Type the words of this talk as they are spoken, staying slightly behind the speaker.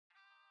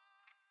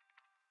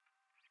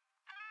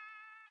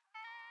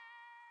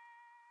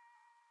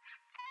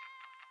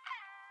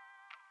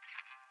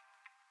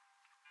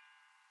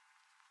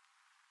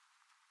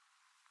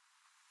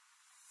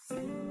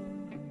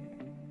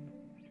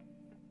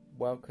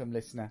Welcome,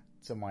 listener,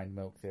 to Mind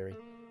Milk Theory.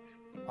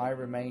 I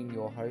remain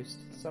your host,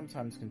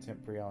 sometimes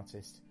contemporary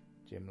artist,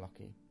 Jim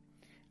Lockie.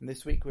 And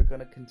this week we're going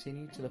to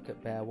continue to look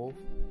at Beowulf,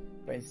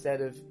 but instead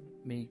of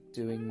me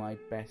doing my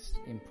best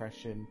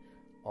impression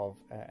of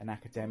an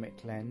academic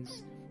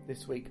lens,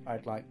 this week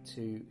I'd like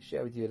to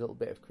share with you a little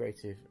bit of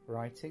creative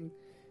writing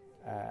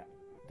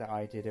that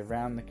I did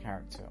around the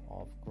character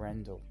of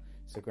Grendel.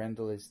 So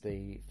Grendel is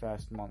the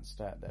first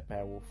monster that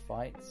Beowulf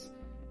fights.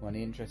 One of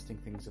the interesting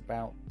things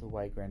about the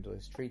way Grendel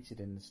is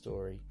treated in the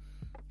story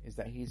is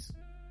that he's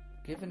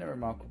given a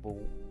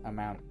remarkable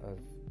amount of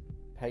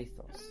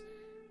pathos.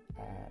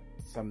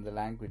 Some of the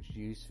language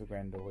used for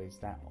Grendel is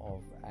that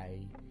of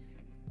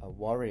a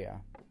warrior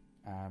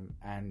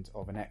and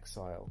of an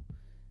exile.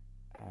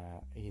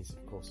 He's,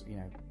 of course,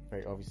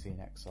 very obviously an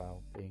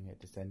exile, being a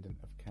descendant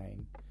of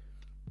Cain.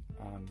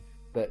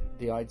 But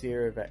the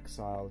idea of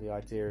exile, the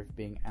idea of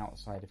being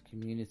outside of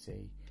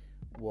community,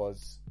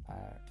 was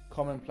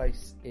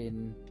commonplace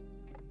in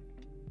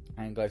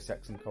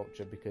Anglo-Saxon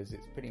culture because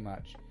it's pretty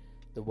much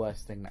the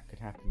worst thing that could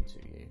happen to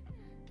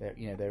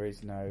you. There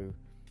is no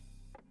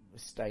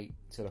state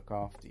to look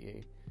after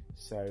you,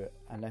 so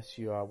unless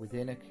you are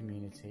within a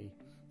community,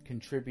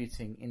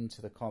 contributing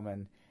into the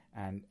common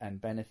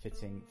and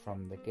benefiting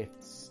from the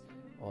gifts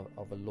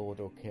of a lord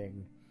or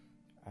king,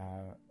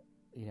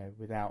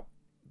 without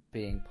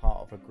being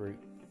part of a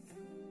group,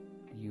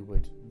 you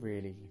would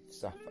really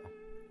suffer.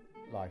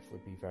 Life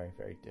would be very,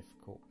 very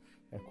difficult.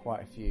 There are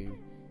quite a few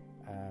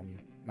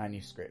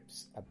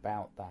manuscripts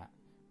about that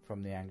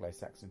from the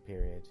Anglo-Saxon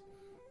period,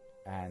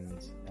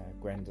 and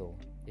Grendel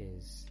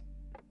is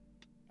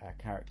a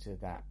character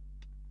that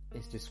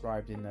is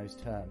described in those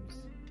terms.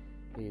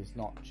 He is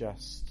not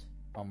just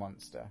a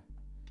monster.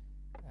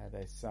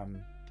 There's some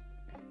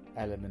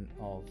element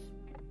of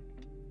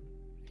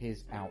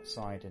his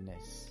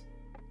outsiderness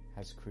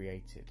has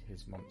created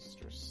his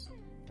monstrous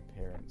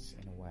appearance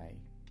in a way.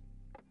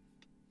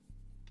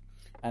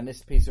 And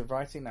this piece of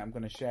writing that I'm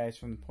going to share is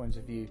from the point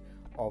of view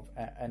of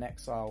an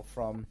exile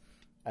from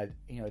a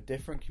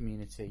different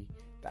community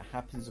that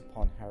happens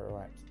upon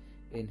Heorot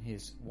in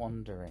his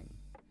wandering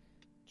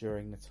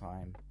during the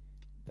time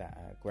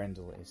that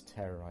Grendel is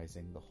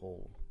terrorizing the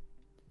hall.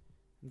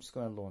 I'm just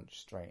going to launch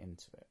straight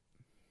into it.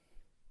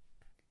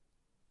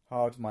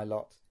 Hard my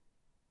lot,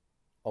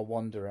 a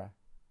wanderer,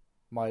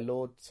 my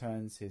lord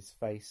turns his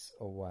face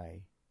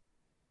away.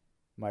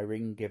 My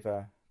ring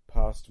giver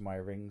passed my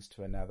rings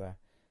to another,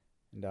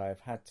 and I have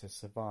had to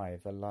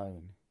survive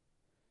alone.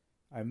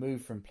 I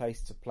move from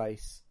place to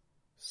place,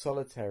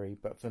 solitary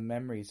but for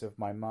memories of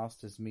my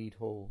master's mead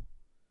hall,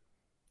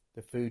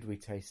 the food we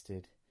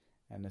tasted,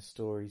 and the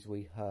stories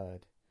we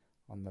heard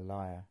on the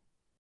lyre.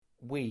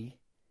 We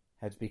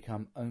had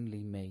become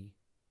only me,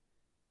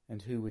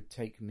 and who would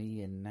take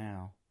me in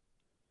now?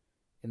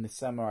 In the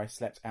summer I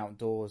slept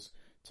outdoors,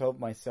 told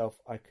myself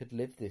I could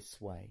live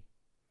this way.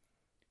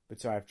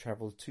 But I have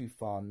travelled too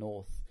far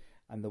north,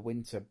 and the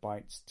winter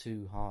bites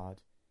too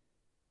hard.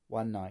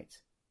 One night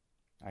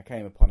I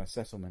came upon a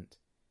settlement,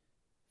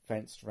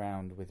 fenced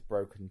round with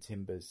broken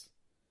timbers.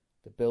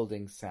 The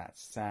buildings sat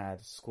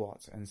sad,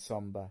 squat and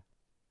sombre,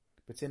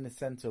 but in the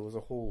centre was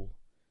a hall,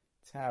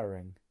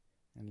 towering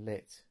and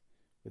lit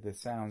with the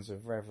sounds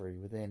of revelry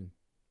within.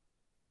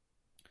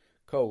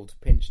 Cold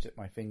pinched at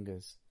my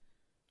fingers.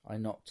 I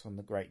knocked on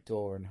the great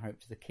door and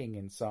hoped the king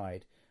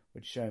inside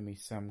would show me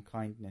some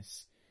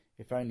kindness,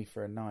 if only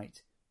for a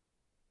night.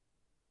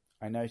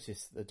 I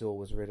noticed that the door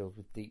was riddled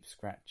with deep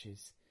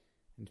scratches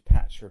and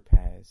patch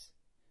repairs,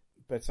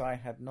 but I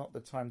had not the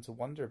time to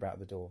wonder about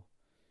the door,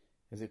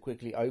 as it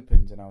quickly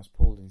opened and I was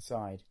pulled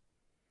inside.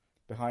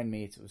 Behind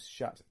me it was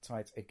shut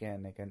tight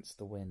again against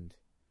the wind.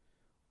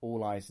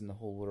 All eyes in the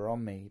hall were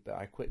on me, but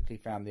I quickly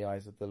found the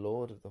eyes of the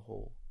lord of the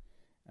hall,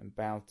 and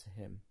bowed to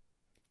him,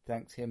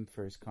 thanked him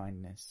for his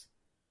kindness.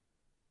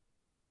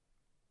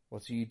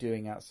 "What are you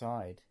doing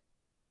outside?"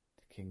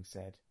 the king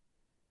said.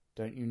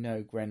 "Don't you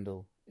know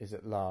Grendel is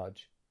at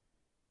large?"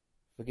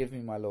 "Forgive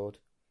me, my lord.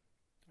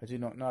 I do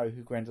not know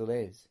who Grendel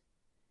is.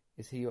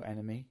 Is he your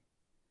enemy?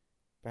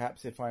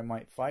 Perhaps if I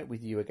might fight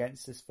with you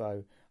against this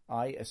foe,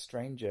 I, a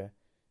stranger,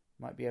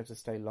 might be able to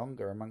stay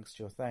longer amongst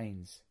your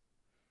thanes."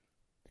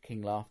 The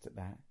king laughed at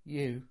that.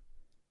 "You?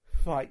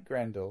 Fight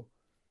Grendel?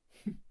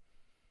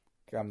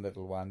 Come,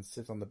 little one,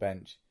 sit on the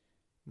bench.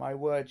 My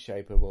word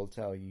shaper will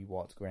tell you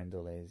what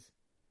Grendel is."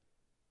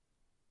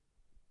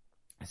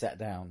 I sat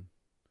down,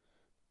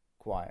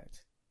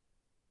 quiet,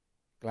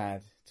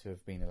 glad to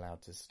have been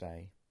allowed to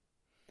stay.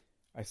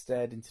 I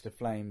stared into the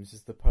flames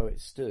as the poet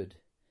stood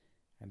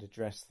and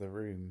addressed the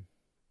room.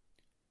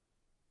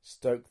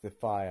 "Stoke the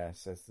fire,"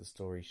 says the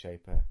story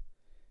shaper.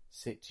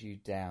 "Sit you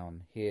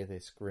down, hear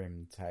this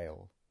grim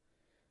tale.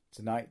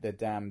 Tonight the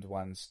damned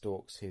one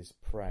stalks his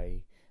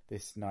prey.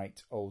 This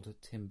night old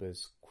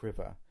timbers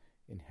quiver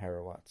in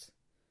Heorot.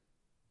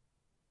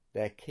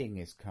 Their king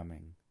is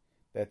coming,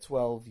 their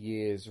 12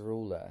 years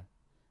ruler.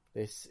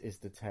 This is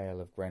the tale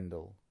of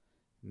Grendel,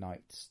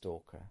 night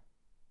stalker.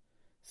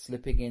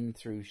 Slipping in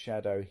through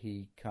shadow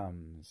he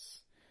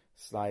comes,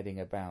 sliding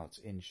about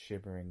in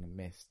shimmering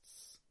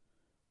mists.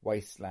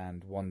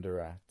 Wasteland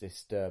wanderer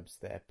disturbs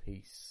their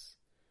peace.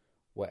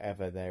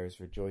 Wherever there is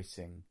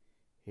rejoicing,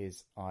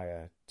 his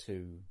ire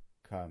too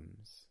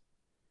comes.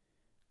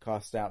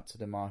 Cast out to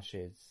the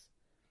marshes,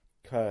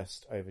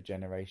 cursed over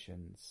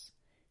generations,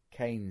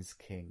 Cain's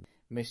king,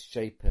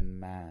 misshapen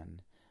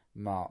man,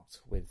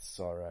 marked with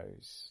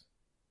sorrows,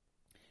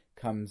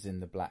 comes in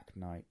the black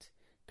night,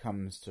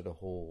 comes to the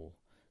hall,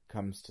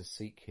 comes to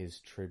seek his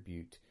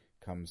tribute,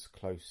 comes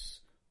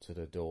close to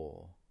the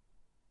door.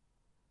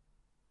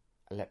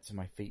 I leapt to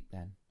my feet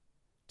then,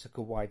 took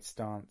a wide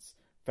stance,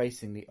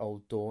 facing the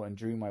old door, and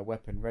drew my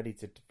weapon ready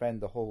to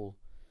defend the hall.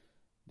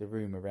 The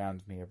room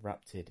around me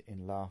erupted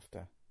in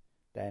laughter.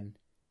 Then,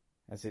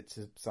 as it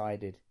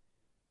subsided,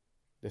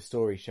 the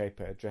story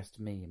shaper addressed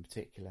me in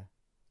particular.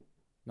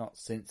 Not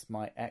since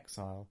my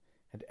exile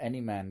had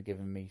any man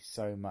given me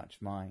so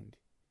much mind.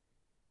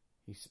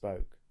 He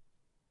spoke.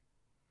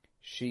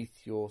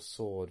 Sheath your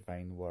sword,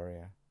 vain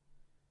warrior,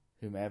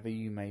 whomever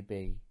you may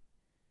be.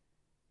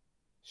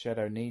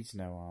 Shadow needs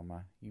no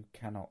armour, you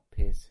cannot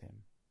pierce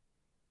him.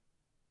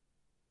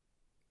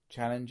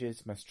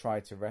 Challengers must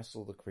try to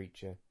wrestle the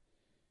creature.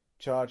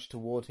 Charge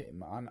toward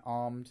him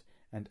unarmed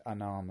and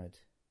unarmoured.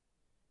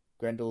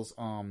 Grendel's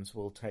arms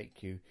will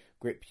take you,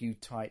 grip you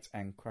tight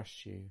and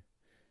crush you.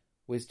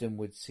 Wisdom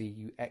would see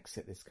you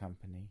exit this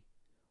company,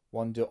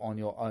 wander on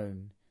your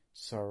own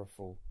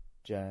sorrowful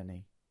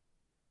journey.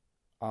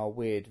 Our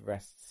weird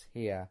rests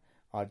here,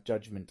 our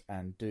judgment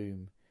and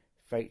doom.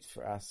 Fate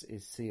for us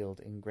is sealed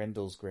in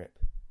Grendel's grip.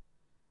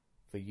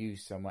 For you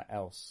somewhere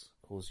else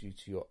calls you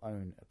to your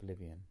own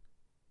oblivion.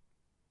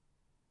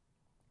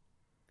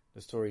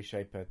 The story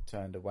shaper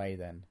turned away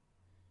then,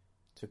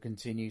 to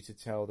continue to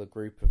tell the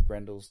group of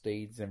Grendel's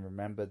deeds and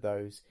remember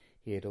those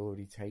he had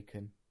already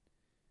taken.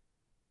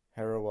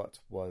 Hereward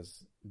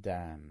was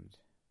damned.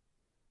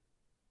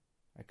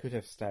 I could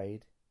have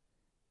stayed.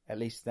 At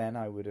least then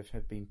I would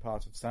have been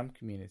part of some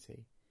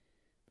community,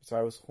 but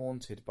I was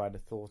haunted by the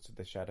thought of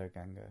the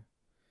Shadowganger.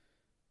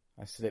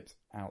 I slipped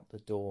out the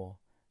door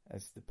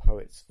as the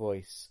poet's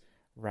voice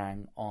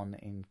rang on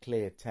in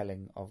clear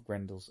telling of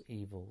Grendel's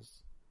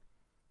evils.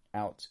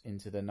 Out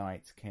into the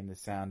night came the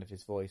sound of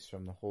his voice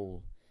from the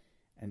hall,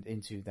 and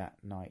into that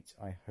night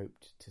I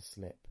hoped to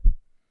slip.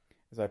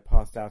 As I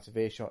passed out of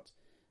earshot,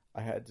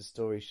 I heard the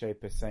story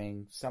shaper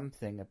saying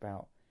something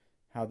about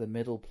how the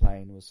middle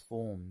plane was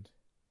formed,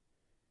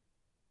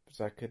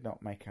 but I could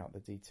not make out the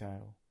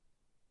detail.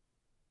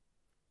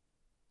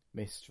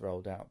 Mist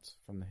rolled out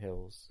from the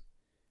hills,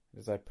 and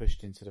as I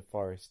pushed into the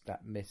forest,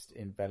 that mist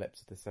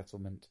enveloped the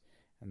settlement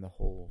and the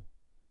hall.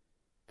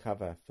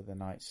 Cover for the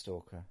Night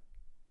Stalker.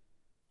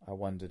 I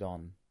wandered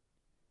on,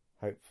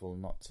 hopeful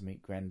not to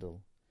meet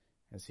Grendel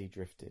as he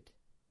drifted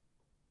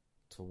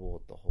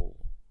toward the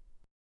hall.